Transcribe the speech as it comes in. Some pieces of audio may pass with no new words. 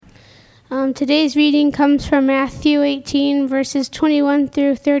Today's reading comes from Matthew 18, verses 21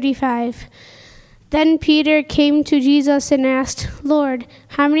 through 35. Then Peter came to Jesus and asked, "Lord,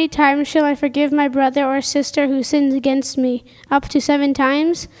 how many times shall I forgive my brother or sister who sins against me? Up to 7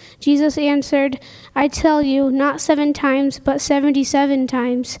 times?" Jesus answered, "I tell you, not 7 times, but 77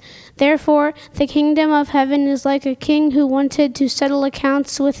 times. Therefore, the kingdom of heaven is like a king who wanted to settle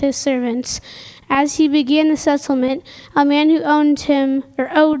accounts with his servants. As he began the settlement, a man who owed him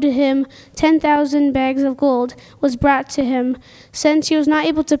 10,000 bags of gold was brought to him. Since he was not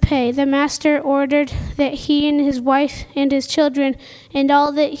able to pay, the master ordered that he and his wife and his children and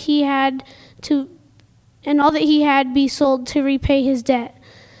all that he had be sold to repay his debt.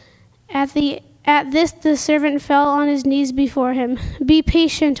 At this, the servant fell on his knees before him. "Be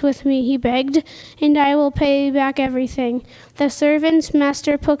patient with me," he begged, "and I will pay back everything." The servant's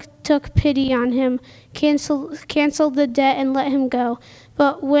master took pity on him, canceled the debt, and let him go.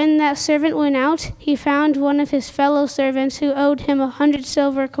 But when that servant went out, he found one of his fellow servants who owed him 100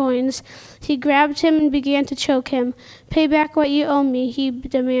 silver coins. He grabbed him and began to choke him. "Pay back what you owe me," he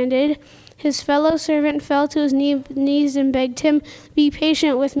demanded. His fellow servant fell to his knees and begged him, "Be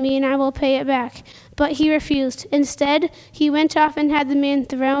patient with me and I will pay it back." But he refused. Instead, he went off and had the man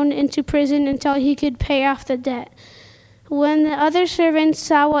thrown into prison until he could pay off the debt. When the other servants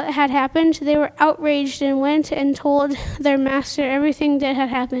saw what had happened, they were outraged and went and told their master everything that had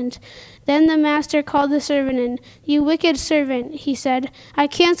happened. Then the master called the servant in. "You wicked servant," he said, "I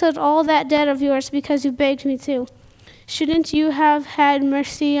canceled all that debt of yours because you begged me to. Shouldn't you have had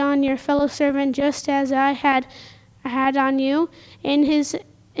mercy on your fellow servant just as I had on you?"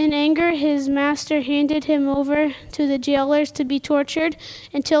 In anger, his master handed him over to the jailers to be tortured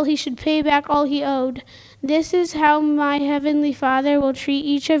until he should pay back all he owed. This is how my heavenly Father will treat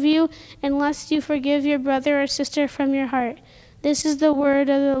each of you unless you forgive your brother or sister from your heart. This is the word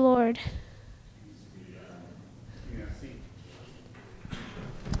of the Lord.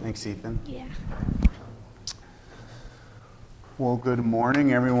 Thanks, Ethan. Yeah. Well, good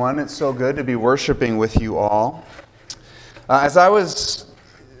morning, everyone. It's so good to be worshiping with you all. As I was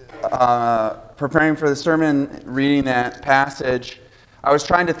preparing for the sermon, reading that passage, I was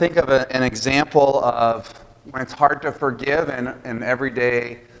trying to think of an example of when it's hard to forgive in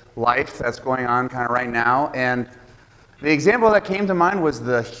everyday life that's going on kind of right now. And the example that came to mind was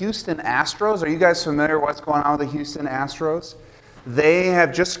the Houston Astros. Are you guys familiar with what's going on with the Houston Astros? They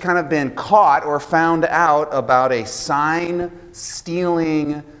have just kind of been caught or found out about a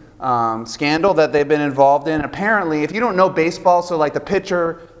sign-stealing scandal that they've been involved in. Apparently, if you don't know baseball, so like the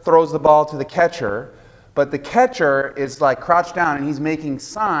pitcher throws the ball to the catcher, but the catcher is like crouched down and he's making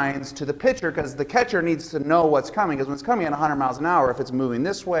signs to the pitcher because the catcher needs to know what's coming. Because when it's coming at 100 miles an hour, if it's moving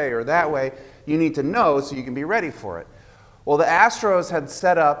this way or that way, you need to know so you can be ready for it. Well, the Astros had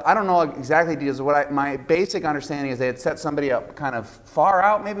set up, I don't know exactly details, my basic understanding is they had set somebody up kind of far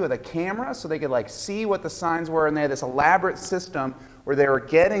out, maybe with a camera, so they could like see what the signs were, and they had this elaborate system where they were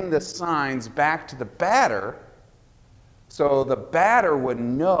getting the signs back to the batter, so the batter would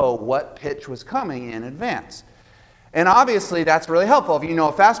know what pitch was coming in advance. And obviously that's really helpful. If you know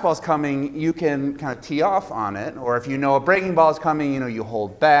a fastball is coming, you can kind of tee off on it, or if you know a breaking ball is coming, you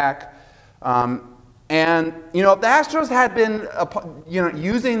hold back. And, if the Astros had been,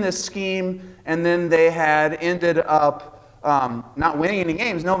 using this scheme and then they had ended up not winning any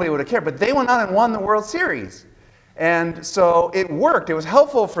games, nobody would have cared. But they went on and won the World Series. And so it worked. It was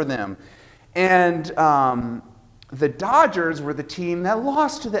helpful for them. And the Dodgers were the team that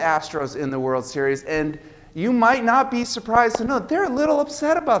lost to the Astros in the World Series. And you might not be surprised to know that they're a little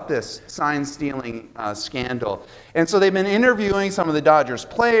upset about this sign-stealing scandal. And so they've been interviewing some of the Dodgers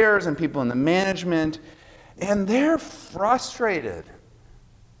players and people in the management, and they're frustrated.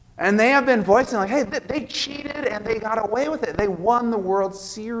 And they have been voicing like, hey, they cheated and they got away with it. They won the World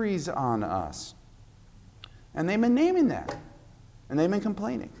Series on us. And they've been naming that. And they've been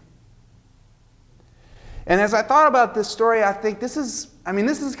complaining. And as I thought about this story, I think this is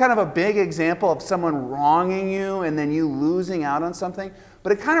kind of a big example of someone wronging you and then you losing out on something.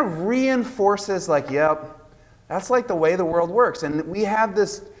 But it kind of reinforces yep, that's like the way the world works. And we have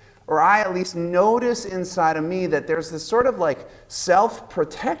this, or I at least notice inside of me that there's this sort of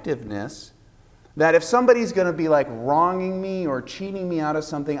self-protectiveness that if somebody's going to be wronging me or cheating me out of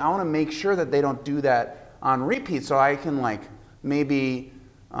something, I want to make sure that they don't do that on repeat. So I can maybe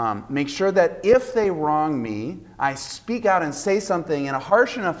make sure that if they wrong me, I speak out and say something in a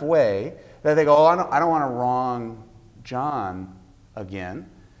harsh enough way that they go, oh, I don't want to wrong John again.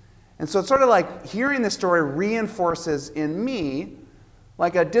 And so it's sort of hearing this story reinforces in me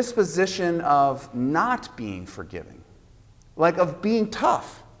a disposition of not being forgiving, of being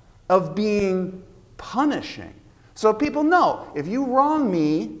tough, of being punishing. So people know, if you wrong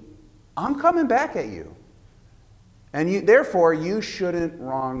me, I'm coming back at you. And therefore, you shouldn't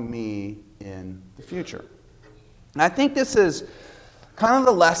wrong me in the future. And I think this is kind of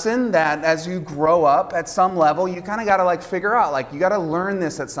the lesson that as you grow up at some level, you kind of got to figure out, you got to learn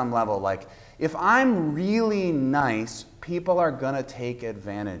this at some level. If I'm really nice, people are going to take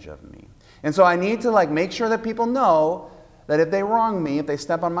advantage of me. And so I need to make sure that people know that if they wrong me, if they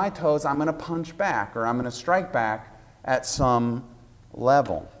step on my toes, I'm going to punch back or I'm going to strike back at some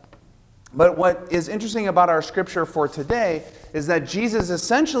level. But what is interesting about our scripture for today is that Jesus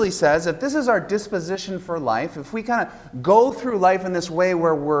essentially says if this is our disposition for life, if we kind of go through life in this way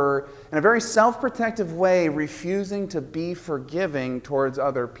where we're, in a very self-protective way, refusing to be forgiving towards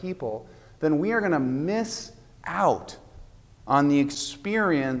other people, then we are going to miss out on the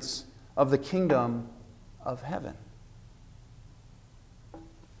experience of the kingdom of heaven.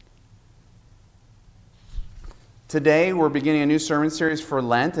 Today, we're beginning a new sermon series for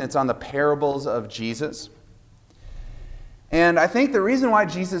Lent, and it's on the parables of Jesus. And I think the reason why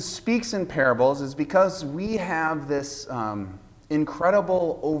Jesus speaks in parables is because we have this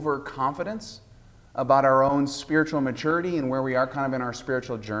incredible overconfidence about our own spiritual maturity and where we are kind of in our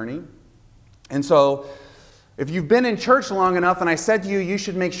spiritual journey. And so, if you've been in church long enough and I said to you, you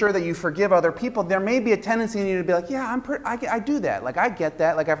should make sure that you forgive other people, there may be a tendency in you to be like, yeah, I do that. I get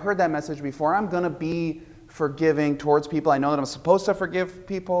that. I've heard that message before. I'm going to be forgiving towards people. I know that I'm supposed to forgive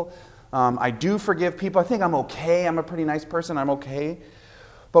people. I do forgive people. I think I'm okay. I'm a pretty nice person. I'm okay.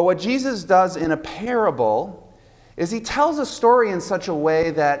 But what Jesus does in a parable is he tells a story in such a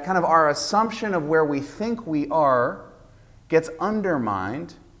way that kind of our assumption of where we think we are gets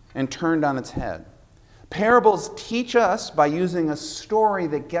undermined and turned on its head. Parables teach us by using a story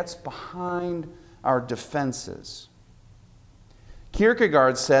that gets behind our defenses.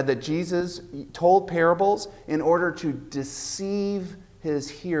 Kierkegaard said that Jesus told parables in order to deceive his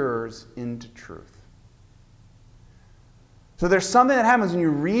hearers into truth. So there's something that happens when you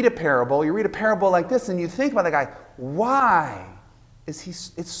read a parable like this, and you think about the guy, why is he?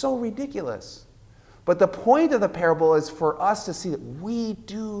 It's so ridiculous. But the point of the parable is for us to see that we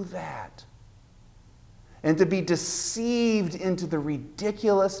do that. And to be deceived into the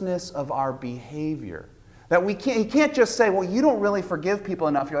ridiculousness of our behavior. That he can't just say, well, you don't really forgive people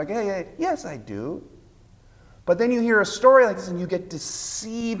enough. You're like, hey, yes, I do. But then you hear a story like this and you get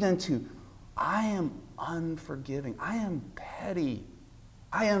deceived into, I am unforgiving. I am petty.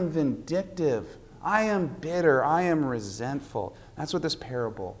 I am vindictive. I am bitter. I am resentful. That's what this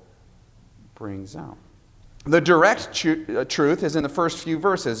parable brings out. The direct truth is in the first few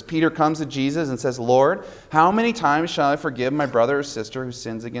verses. Peter comes to Jesus and says, Lord, how many times shall I forgive my brother or sister who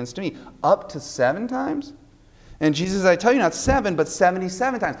sins against me? Up to 7 times? And Jesus, I tell you, not 7, but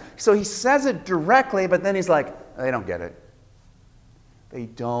 77 times. So he says it directly, but then he's like, they don't get it. They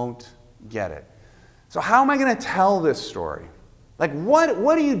don't get it. So how am I going to tell this story?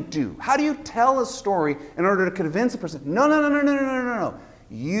 What do you do? How do you tell a story in order to convince a person? No.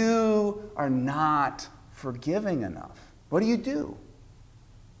 You are not forgiving enough. What do you do?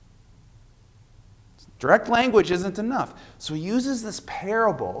 Direct language isn't enough. So he uses this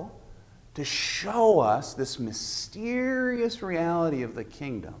parable to show us this mysterious reality of the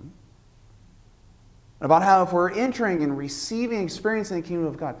kingdom, about how if we're entering and receiving, experiencing the kingdom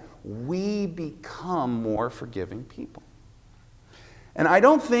of God, we become more forgiving people. And I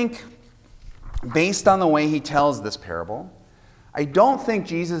don't think, based on the way he tells this parable, I don't think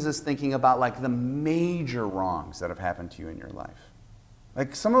Jesus is thinking about the major wrongs that have happened to you in your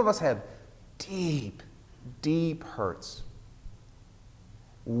life. Some of us have deep, deep hurts.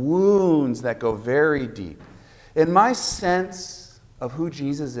 Wounds that go very deep. In my sense of who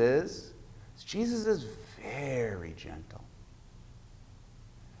Jesus is very gentle.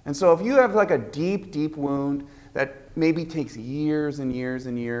 And so if you have a deep, deep wound that maybe takes years and years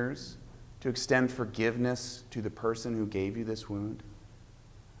and years to extend forgiveness to the person who gave you this wound,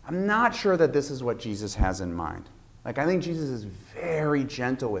 I'm not sure that this is what Jesus has in mind. I think Jesus is very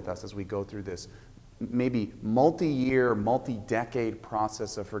gentle with us as we go through this maybe multi-year, multi-decade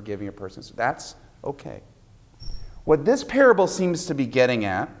process of forgiving a person. So that's okay. What this parable seems to be getting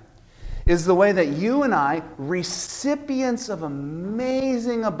at is the way that you and I, recipients of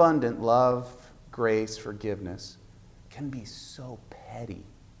amazing, abundant love, grace, forgiveness, can be so petty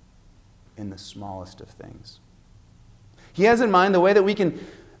in the smallest of things. He has in mind the way that we can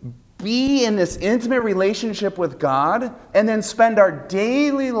be in this intimate relationship with God and then spend our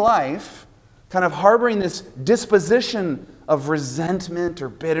daily life kind of harboring this disposition of resentment or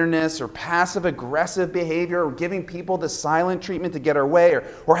bitterness or passive-aggressive behavior or giving people the silent treatment to get our way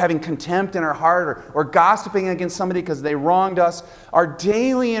or having contempt in our heart or gossiping against somebody because they wronged us, are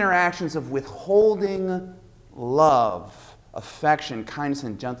daily interactions of withholding love, affection, kindness,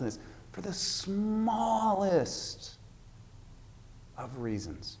 and gentleness for the smallest of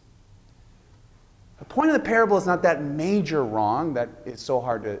reasons. The point of the parable is not that major wrong that it's so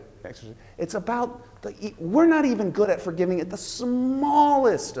hard to exercise. It's about we're not even good at forgiving at the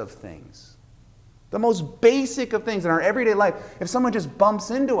smallest of things. The most basic of things in our everyday life. If someone just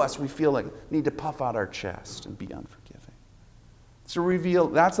bumps into us, we feel like we need to puff out our chest and be unforgiving. It's to reveal,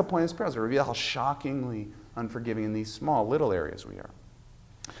 that's the point of this parable, to reveal how shockingly unforgiving in these small little areas we are.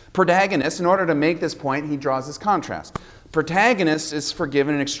 Protagonist, in order to make this point, he draws this contrast. Protagonist is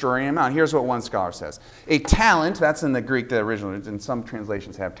forgiven an extraordinary amount. Here's what one scholar says. A talent, that's in the Greek, the original, and some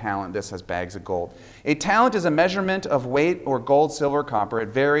translations have talent. This has bags of gold. A talent is a measurement of weight or gold, silver, copper. It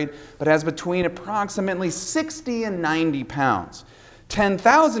varied, but has between approximately 60 and 90 pounds.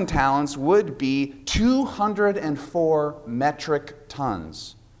 10,000 talents would be 204 metric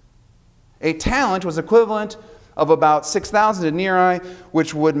tons. A talent was equivalent of about 6,000 denarii,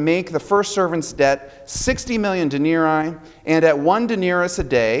 which would make the first servant's debt 60 million denarii, and at 1 denarius a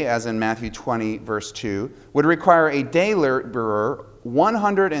day, as in Matthew 20, verse 2, would require a day laborer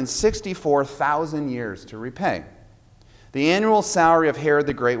 164,000 years to repay. The annual salary of Herod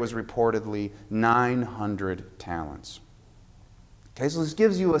the Great was reportedly 900 talents. Okay, so this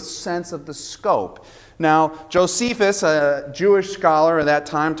gives you a sense of the scope. Now, Josephus, a Jewish scholar at that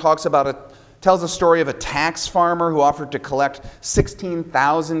time, tells a story of a tax farmer who offered to collect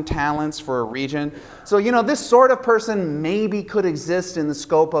 16,000 talents for a region. So, this sort of person maybe could exist in the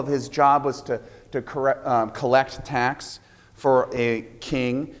scope of his job was to collect tax for a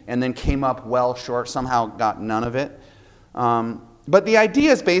king, and then came up well short, somehow got none of it. But the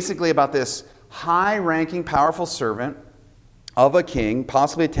idea is basically about this high-ranking, powerful servant of a king,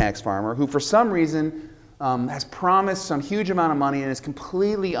 possibly a tax farmer, who for some reason has promised some huge amount of money and is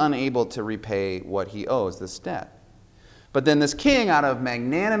completely unable to repay what he owes, this debt. But then this king, out of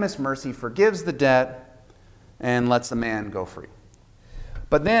magnanimous mercy, forgives the debt and lets the man go free.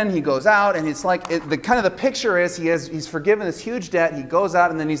 But then he goes out, and it's like, the picture is he's forgiven this huge debt, he goes out,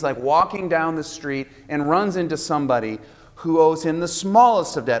 and then he's like walking down the street and runs into somebody who owes him the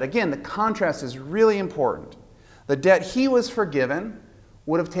smallest of debt. Again, the contrast is really important. The debt he was forgiven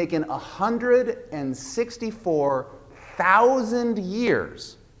would have taken 164,000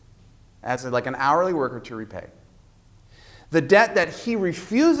 years as like an hourly worker to repay. The debt that he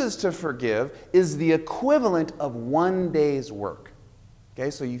refuses to forgive is the equivalent of 1 day's work. Okay,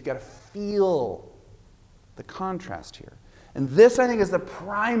 so you've got to feel the contrast here. And this, I think, is the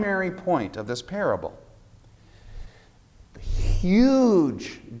primary point of this parable. The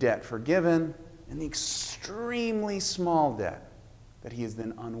huge debt forgiven and the extremely small debt that he is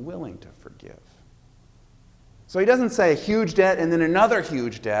then unwilling to forgive. So he doesn't say a huge debt and then another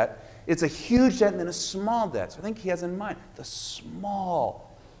huge debt. It's a huge debt and then a small debt. So I think he has in mind the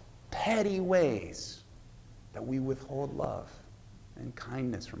small, petty ways that we withhold love and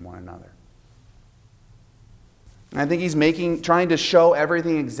kindness from one another. And I think he's trying to show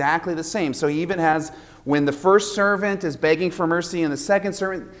everything exactly the same. So he even has, when the first servant is begging for mercy and the second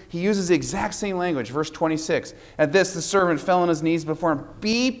servant, he uses the exact same language. Verse 26. At this, the servant fell on his knees before him.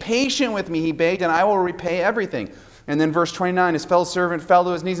 Be patient with me, he begged, and I will repay everything. And then verse 29, his fellow servant fell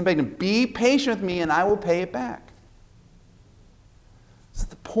to his knees and begged him, be patient with me, and I will pay it back. So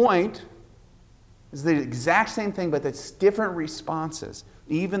the point is the exact same thing, but it's different responses.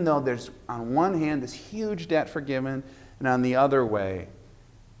 Even though there's, on one hand, this huge debt forgiven, and on the other way,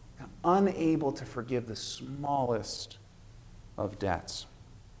 unable to forgive the smallest of debts.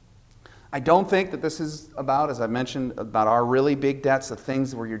 I don't think that this is about, as I mentioned, about our really big debts, the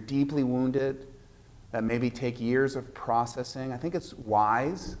things where you're deeply wounded, that maybe take years of processing. I think it's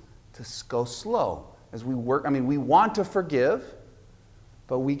wise to go slow as we work. I mean, we want to forgive,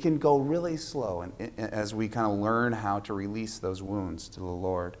 but we can go really slow as we kind of learn how to release those wounds to the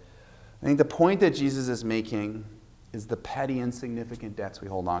Lord. I think the point that Jesus is making is the petty, insignificant debts we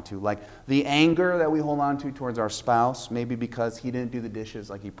hold on to, like the anger that we hold on to towards our spouse, maybe because he didn't do the dishes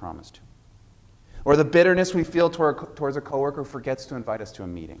like he promised to. Or the bitterness we feel towards a coworker who forgets to invite us to a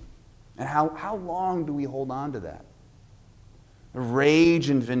meeting. And how long do we hold on to that? The rage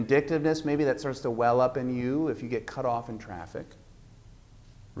and vindictiveness, maybe that starts to well up in you if you get cut off in traffic.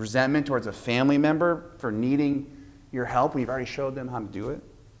 Resentment towards a family member for needing your help when you've already showed them how to do it.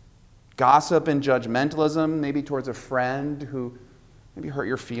 Gossip and judgmentalism, maybe towards a friend who maybe hurt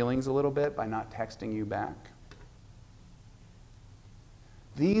your feelings a little bit by not texting you back.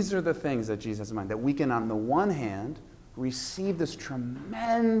 These are the things that Jesus has in mind, that we can, on the one hand, receive this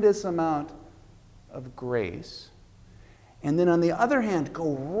tremendous amount of grace, and then on the other hand,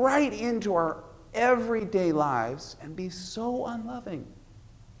 go right into our everyday lives and be so unloving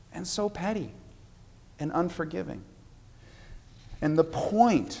and so petty and unforgiving. And the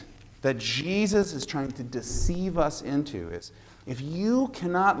point that Jesus is trying to deceive us into is, if you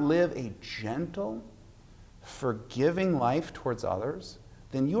cannot live a gentle, forgiving life towards others,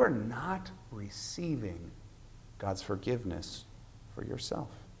 then you are not receiving God's forgiveness for yourself.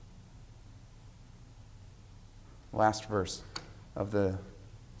 Last verse of the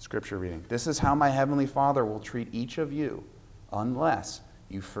scripture reading. This is how my heavenly Father will treat each of you unless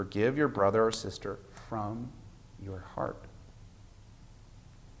you forgive your brother or sister from your heart.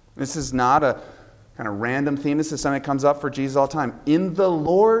 This is not a kind of random theme. This is something that comes up for Jesus all the time. In the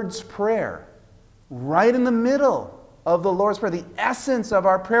Lord's Prayer, right in the middle of the Lord's Prayer, the essence of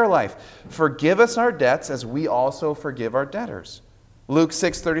our prayer life. Forgive us our debts as we also forgive our debtors. Luke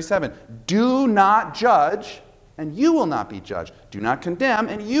 6:37. Do not judge, and you will not be judged. Do not condemn,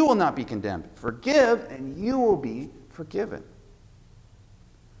 and you will not be condemned. Forgive, and you will be forgiven.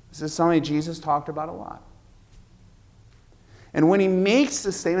 This is something Jesus talked about a lot. And when he makes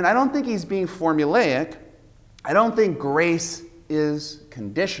this statement, I don't think he's being formulaic. I don't think grace is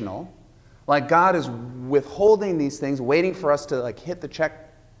conditional. Like God is withholding these things, waiting for us to hit the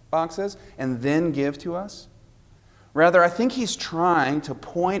check boxes and then give to us. Rather, I think he's trying to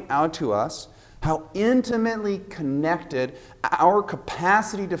point out to us how intimately connected our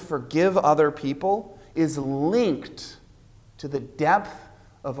capacity to forgive other people is linked to the depth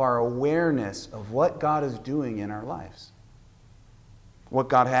of our awareness of what God is doing in our lives. What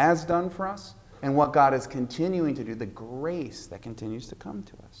God has done for us and what God is continuing to do, the grace that continues to come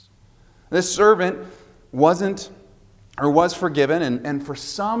to us. This servant was forgiven, and for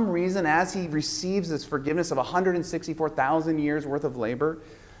some reason, as he receives this forgiveness of 164,000 years worth of labor,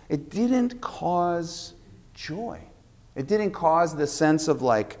 it didn't cause joy. It didn't cause the sense of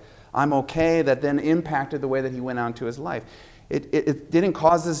I'm okay, that then impacted the way that he went on to his life. It didn't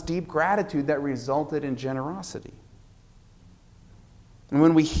cause this deep gratitude that resulted in generosity. And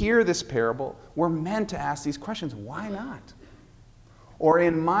when we hear this parable, we're meant to ask these questions. Why not? Or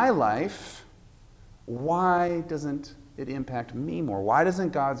in my life, why doesn't it impact me more? Why doesn't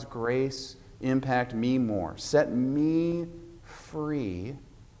God's grace impact me more? Set me free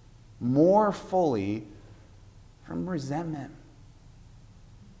more fully from resentment,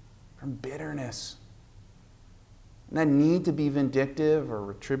 from bitterness, and that need to be vindictive or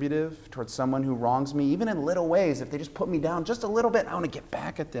retributive towards someone who wrongs me, even in little ways. If they just put me down just a little bit, I want to get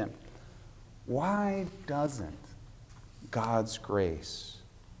back at them. Why doesn't God's grace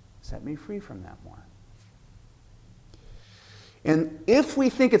set me free from that more? And if we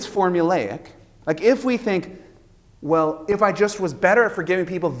think it's formulaic, if we think, well, if I just was better at forgiving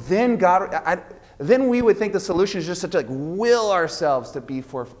people, then then we would think the solution is just to will ourselves to be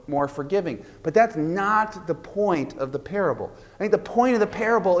more forgiving. But that's not the point of the parable. I think the point of the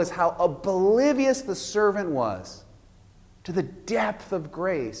parable is how oblivious the servant was to the depth of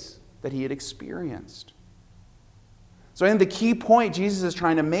grace that he had experienced. So I think the key point Jesus is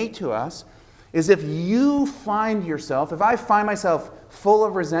trying to make to us is if I find myself full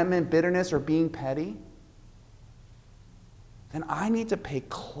of resentment, bitterness, or being petty, then I need to pay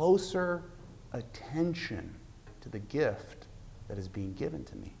closer attention to the gift that is being given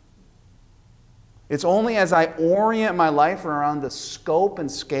to me. It's only as I orient my life around the scope and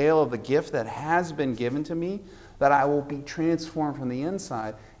scale of the gift that has been given to me that I will be transformed from the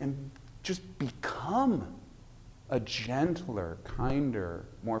inside and just become a gentler, kinder,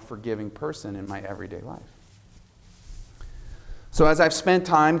 more forgiving person in my everyday life. So as I've spent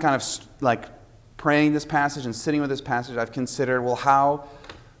time kind of praying this passage and sitting with this passage, I've considered, how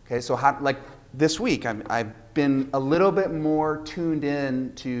this week, I've been a little bit more tuned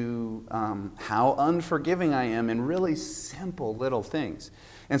in to how unforgiving I am in really simple little things.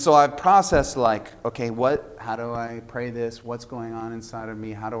 And so I've processed how do I pray this? What's going on inside of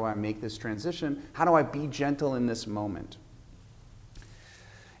me? How do I make this transition? How do I be gentle in this moment?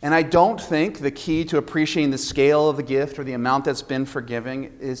 And I don't think the key to appreciating the scale of the gift or the amount that's been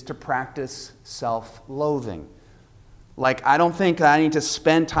forgiving is to practice self-loathing. I don't think I need to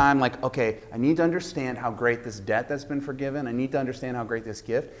spend time I need to understand how great this debt that's been forgiven. I need to understand how great this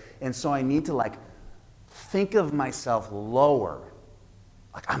gift. And so I need to think of myself lower.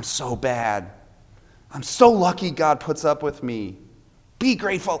 I'm so bad. I'm so lucky God puts up with me. Be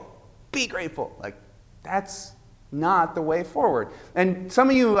grateful. Be grateful. That's not the way forward. And some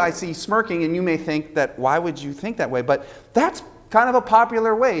of you I see smirking, and you may think that, why would you think that way? But that's kind of a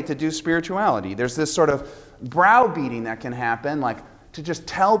popular way to do spirituality. There's this sort of browbeating that can happen, like to just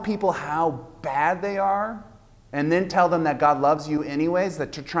tell people how bad they are and then tell them that God loves you anyways,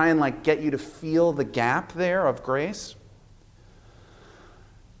 that to try and like get you to feel the gap there of grace.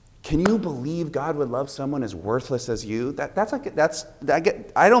 Can you believe God would love someone as worthless as you?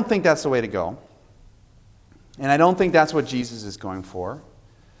 I don't think that's the way to go. And I don't think that's what Jesus is going for.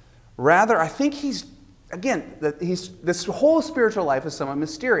 Rather, I think this whole spiritual life is somewhat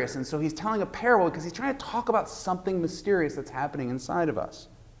mysterious. And so he's telling a parable because he's trying to talk about something mysterious that's happening inside of us.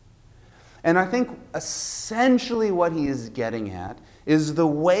 And I think essentially what he is getting at is the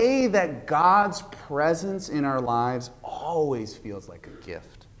way that God's presence in our lives always feels like a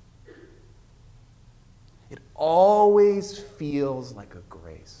gift. It always feels like a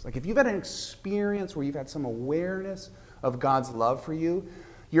grace. Like if you've had an experience where you've had some awareness of God's love for you,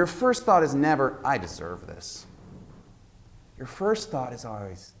 your first thought is never, I deserve this. Your first thought is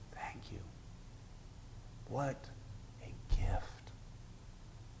always, thank you. What a gift.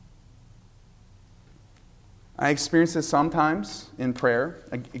 I experience this sometimes in prayer.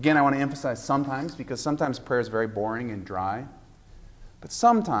 Again, I want to emphasize sometimes because sometimes prayer is very boring and dry. But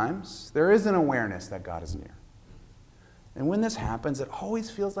sometimes there is an awareness that God is near. And when this happens, it always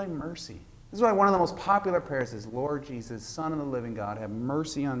feels like mercy. This is why one of the most popular prayers is, Lord Jesus, Son of the living God, have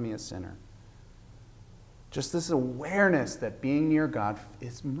mercy on me, a sinner. Just this awareness that being near God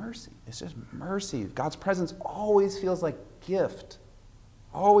is mercy. It's just mercy. God's presence always feels like gift.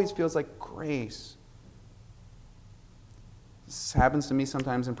 Always feels like grace. This happens to me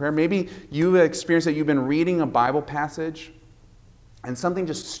sometimes in prayer. Maybe you've experienced that you've been reading a Bible passage and something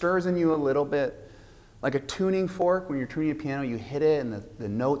just stirs in you a little bit. Like a tuning fork, when you're tuning a piano, you hit it and the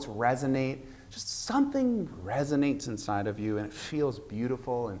notes resonate. Just something resonates inside of you and it feels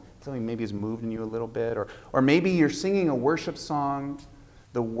beautiful and something maybe has moved in you a little bit. Or maybe you're singing a worship song,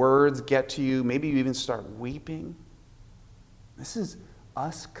 the words get to you, maybe you even start weeping. This is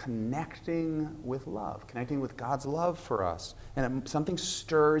us connecting with love, connecting with God's love for us. And something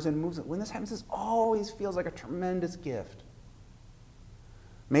stirs and moves. When this happens, this always feels like a tremendous gift.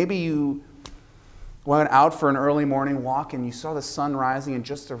 Maybe you went out for an early morning walk and you saw the sun rising in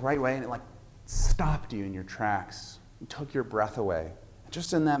just the right way and it like stopped you in your tracks and took your breath away.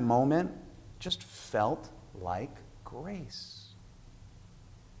 Just in that moment, just felt like grace.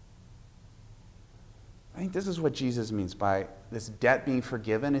 I think this is what Jesus means by this debt being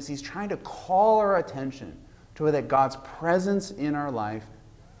forgiven, is he's trying to call our attention to that God's presence in our life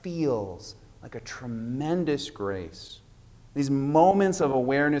feels like a tremendous grace. These moments of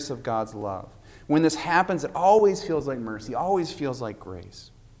awareness of God's love. When this happens, it always feels like mercy, always feels like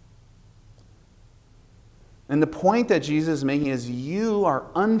grace. And the point that Jesus is making is you are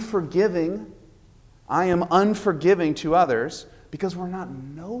unforgiving. I am unforgiving to others because we're not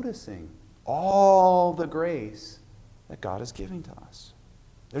noticing all the grace that God is giving to us.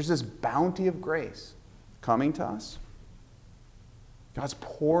 There's this bounty of grace coming to us. God's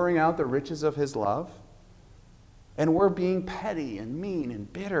pouring out the riches of his love. And we're being petty and mean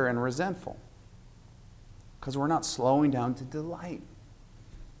and bitter and resentful because we're not slowing down to delight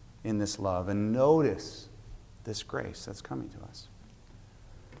in this love and notice this grace that's coming to us.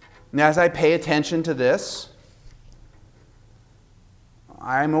 Now, as I pay attention to this,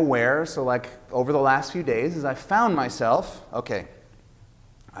 I'm aware, so like over the last few days, as I found myself, okay,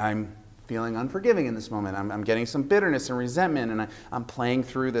 I'm feeling unforgiving in this moment. I'm getting some bitterness and resentment, and I'm playing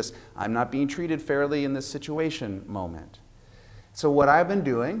through this, I'm not being treated fairly in this situation moment. So what I've been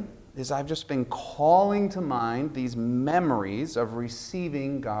doing is I've just been calling to mind these memories of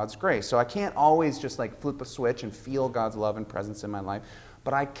receiving God's grace. So I can't always just like flip a switch and feel God's love and presence in my life,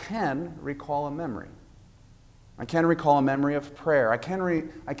 but I can recall a memory. I can recall a memory of prayer. I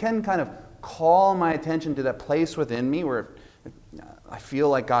can kind of call my attention to that place within me where I feel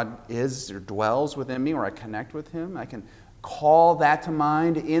like God is or dwells within me, or I connect with him. I can call that to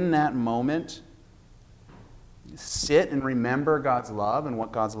mind in that moment. Sit and remember God's love and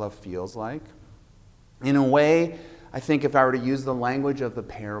what God's love feels like. In a way, I think if I were to use the language of the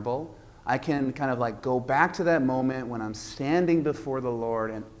parable, I can kind of like go back to that moment when I'm standing before the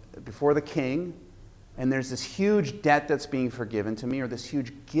Lord and before the King, and there's this huge debt that's being forgiven to me, or this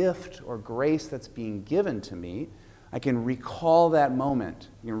huge gift or grace that's being given to me. I can recall that moment.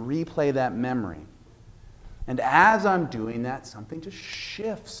 I can replay that memory. And as I'm doing that, something just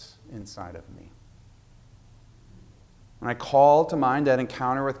shifts inside of me. When I call to mind that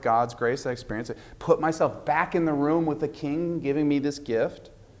encounter with God's grace, that experience, I put myself back in the room with the King giving me this gift,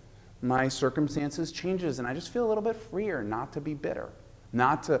 my circumstances changes, and I just feel a little bit freer not to be bitter,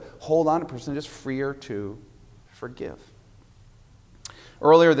 not to hold on to a person, just freer to forgive.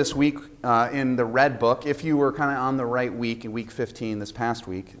 Earlier this week in the Red Book, if you were kind of on the right week, in week 15 this past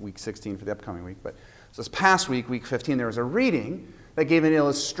week, week 16 for the upcoming week, but so this past week, week 15, there was a reading that gave an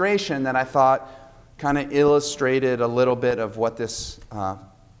illustration that I thought kind of illustrated a little bit of what this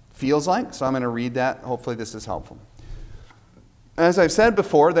feels like. So I'm going to read that. Hopefully this is helpful. As I've said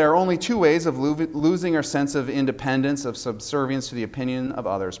before, there are only two ways of losing our sense of independence, of subservience to the opinion of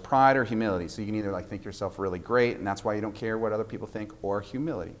others: pride or humility. So you can either think yourself really great, and that's why you don't care what other people think, or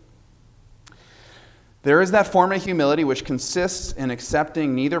humility. There is that form of humility which consists in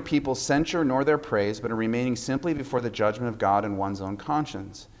accepting neither people's censure nor their praise, but in remaining simply before the judgment of God and one's own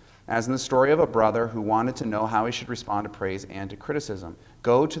conscience. As in the story of a brother who wanted to know how he should respond to praise and to criticism.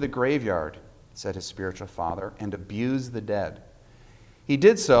 "Go to the graveyard," said his spiritual father, "and abuse the dead." He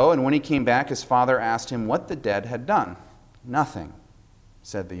did so, and when he came back, his father asked him what the dead had done. "Nothing,"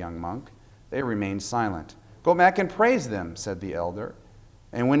 said the young monk. They remained silent. "Go back and praise them," said the elder.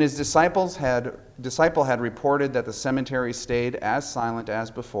 And when his disciple had reported that the cemetery stayed as silent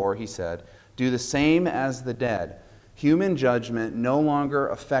as before, he said, "Do the same as the dead. Human judgment no longer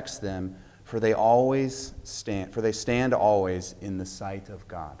affects them, for they stand always in the sight of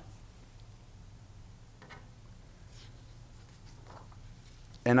God."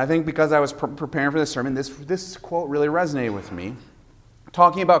 And I think because I was preparing for this sermon, this quote really resonated with me.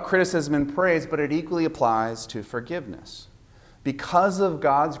 Talking about criticism and praise, but it equally applies to forgiveness. Because of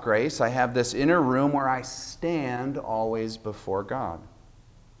God's grace, I have this inner room where I stand always before God.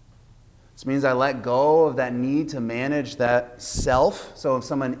 This means I let go of that need to manage that self. So if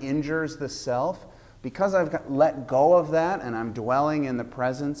someone injures the self, because I've let go of that and I'm dwelling in the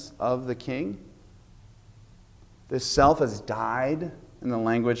presence of the King, this self has died. In the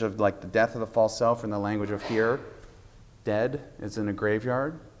language of the death of the false self, in the language of here, dead is in a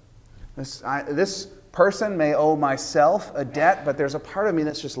graveyard. This person may owe myself a debt, but there's a part of me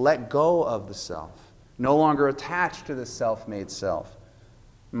that's just let go of the self, no longer attached to the self-made self.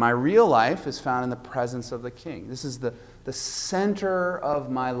 My real life is found in the presence of the King. This is the center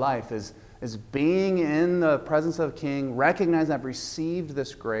of my life, is being in the presence of the King, recognizing I've received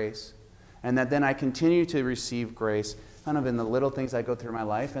this grace, and that then I continue to receive grace kind of in the little things I go through my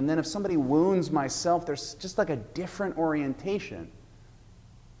life. And then if somebody wounds myself, there's just like a different orientation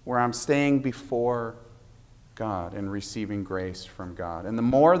where I'm staying before God and receiving grace from God. And the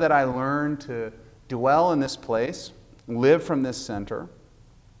more that I learn to dwell in this place, live from this center,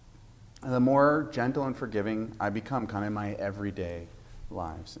 the more gentle and forgiving I become kind of in my everyday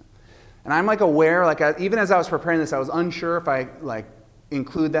lives. And I'm aware, even as I was preparing this, I was unsure if I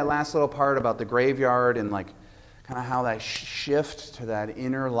include that last little part about the graveyard and kind of how that shift to that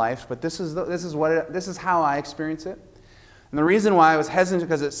inner life. But this is how I experience it. And the reason why I was hesitant is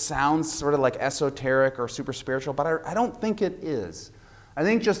because it sounds sort of like esoteric or super spiritual, but I don't think it is. I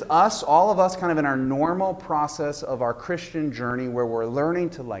think just us, all of us, kind of in our normal process of our Christian journey where we're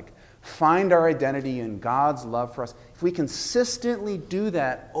learning to find our identity in God's love for us, if we consistently do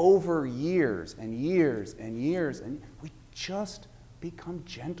that over years and years and years, and we just become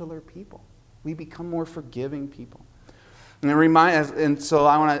gentler people. We become more forgiving people. And so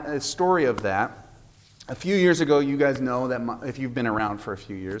I want a story of that. A few years ago, you guys know that if you've been around for a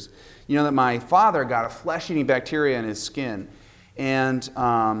few years, you know that my father got a flesh-eating bacteria in his skin. And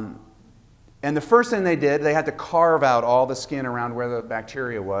the first thing they did, they had to carve out all the skin around where the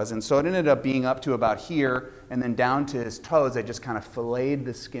bacteria was. And so it ended up being up to about here and then down to his toes. They just kind of filleted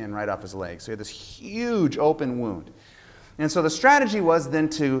the skin right off his leg. So he had this huge open wound. And so the strategy was then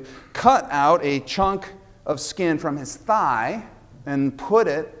to cut out a chunk of skin from his thigh and put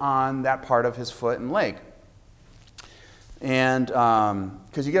it on that part of his foot and leg. And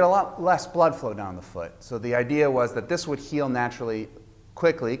because you get a lot less blood flow down the foot. So the idea was that this would heal naturally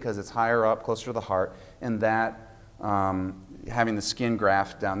quickly because it's higher up, closer to the heart, and that having the skin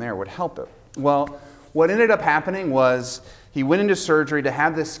graft down there would help it. Well, what ended up happening was he went into surgery to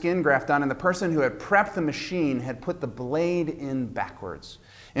have this skin graft done, and the person who had prepped the machine had put the blade in backwards.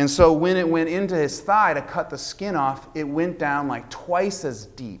 And so when it went into his thigh to cut the skin off, it went down twice as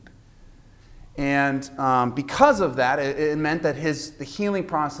deep. And because of that, it meant that the healing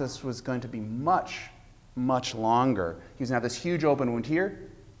process was going to be much, much longer. He was going to have this huge open wound here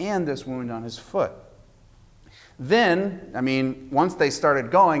and this wound on his foot. Then, once they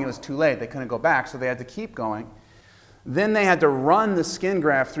started going, it was too late. They couldn't go back, so they had to keep going. Then they had to run the skin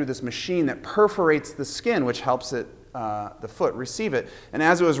graft through this machine that perforates the skin, which helps it, the foot receive it. And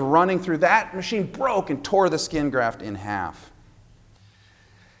as it was running through, that machine broke and tore the skin graft in half.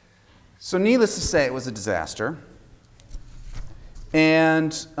 So needless to say, it was a disaster.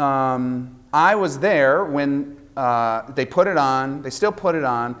 And I was there when they put it on. They still put it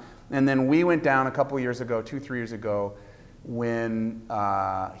on. And then we went down a couple years ago, 2-3 years ago, when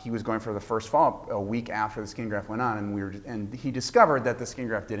he was going for the first follow-up a week after the skin graft went on, and he discovered that the skin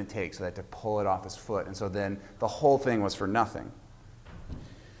graft didn't take, so they had to pull it off his foot, and so then the whole thing was for nothing.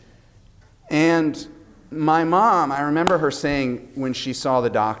 And my mom, I remember her saying when she saw the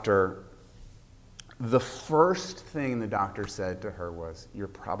doctor, the first thing the doctor said to her was, "You're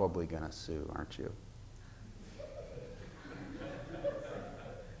probably going to sue, aren't you?"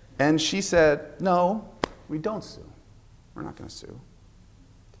 And she said, "No, we don't sue. We're not going to sue."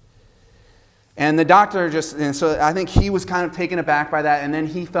 And the doctor and so I think he was kind of taken aback by that, and then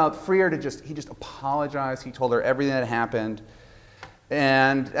he felt freer to he just apologized. He told her everything that happened.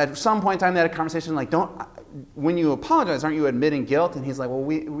 And at some point in time, they had a conversation like, when you apologize, aren't you admitting guilt? And he's like, well,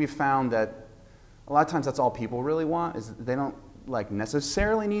 we found that a lot of times that's all people really want, is they don't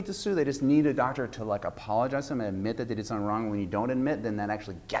necessarily need to sue. They just need a doctor to apologize to them and admit that they did something wrong. When you don't admit, then that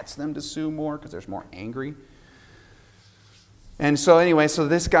actually gets them to sue more because they're more angry. And so anyway, so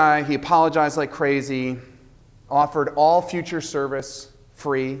this guy, he apologized like crazy, offered all future service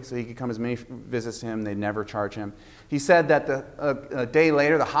free, so he could come as many visits to him. They'd never charge him. He said that a day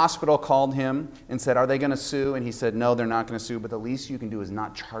later, the hospital called him and said, "Are they going to sue?" And he said, "No, they're not going to sue, but the least you can do is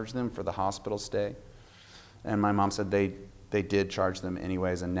not charge them for the hospital stay." And my mom said they did charge them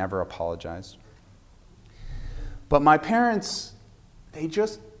anyways and never apologized. But my parents, they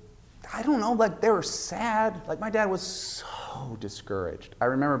just, I don't know, they were sad. My dad was so discouraged. I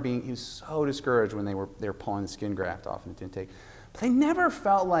remember he was so discouraged when they were pulling the skin graft off and it didn't take. But they never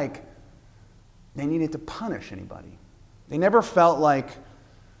felt like they needed to punish anybody. They never felt like,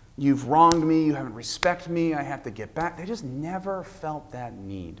 "You've wronged me, you haven't respected me, I have to get back." They just never felt that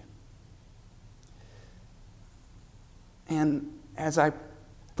need. And as I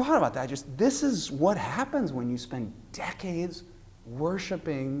thought about that, this is what happens when you spend decades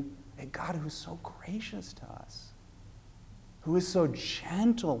worshiping a God who is so gracious to us, who is so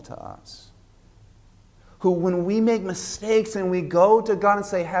gentle to us, who when we make mistakes and we go to God and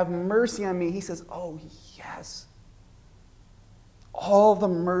say, "Have mercy on me," he says, "Oh, yes. All the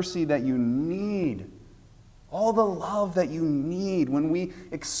mercy that you need, all the love that you need." When we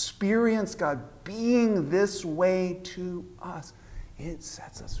experience God being this way to us, it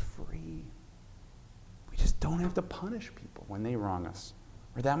sets us free. We just don't have to punish people when they wrong us.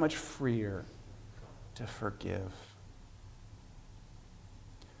 We're that much freer to forgive.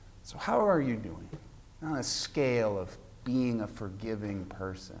 So how are you doing on a scale of being a forgiving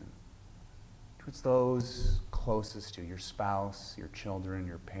person towards those closest to you, your spouse, your children,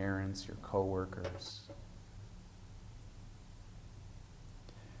 your parents, your coworkers?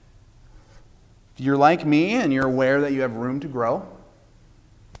 If you're like me and you're aware that you have room to grow,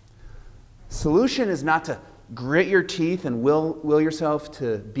 the solution is not to grit your teeth and will yourself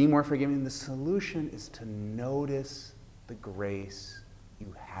to be more forgiving. The solution is to notice the grace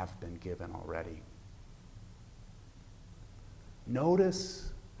you have been given already.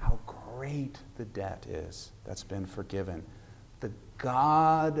 Notice how great the debt is that's been forgiven. The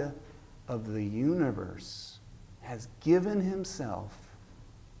God of the universe has given himself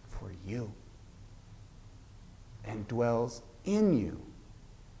for you and dwells in you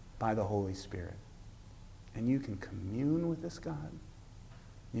by the Holy Spirit. And you can commune with this God.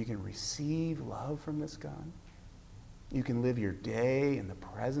 You can receive love from this God. You can live your day in the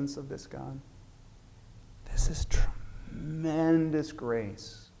presence of this God. This is tremendous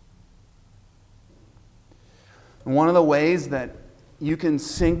grace. And one of the ways that you can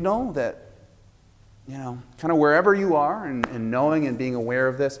signal that, kind of wherever you are and knowing and being aware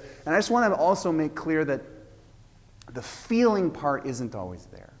of this, and I just want to also make clear that the feeling part isn't always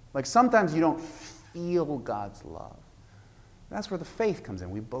there. Sometimes you don't feel God's love. That's where the faith comes in.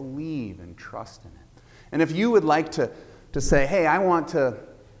 We believe and trust in it. And if you would like to say, "Hey, I want to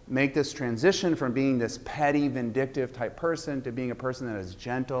make this transition from being this petty, vindictive type person to being a person that is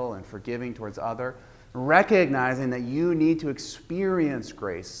gentle and forgiving towards others," recognizing that you need to experience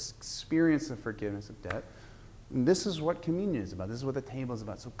grace, experience the forgiveness of debt, this is what communion is about. This is what the table is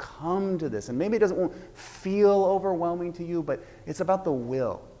about. So come to this. And maybe it won't feel overwhelming to you, but it's about the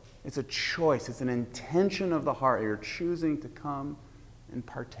will. It's a choice. It's an intention of the heart. You're choosing to come and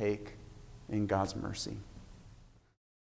partake in God's mercy.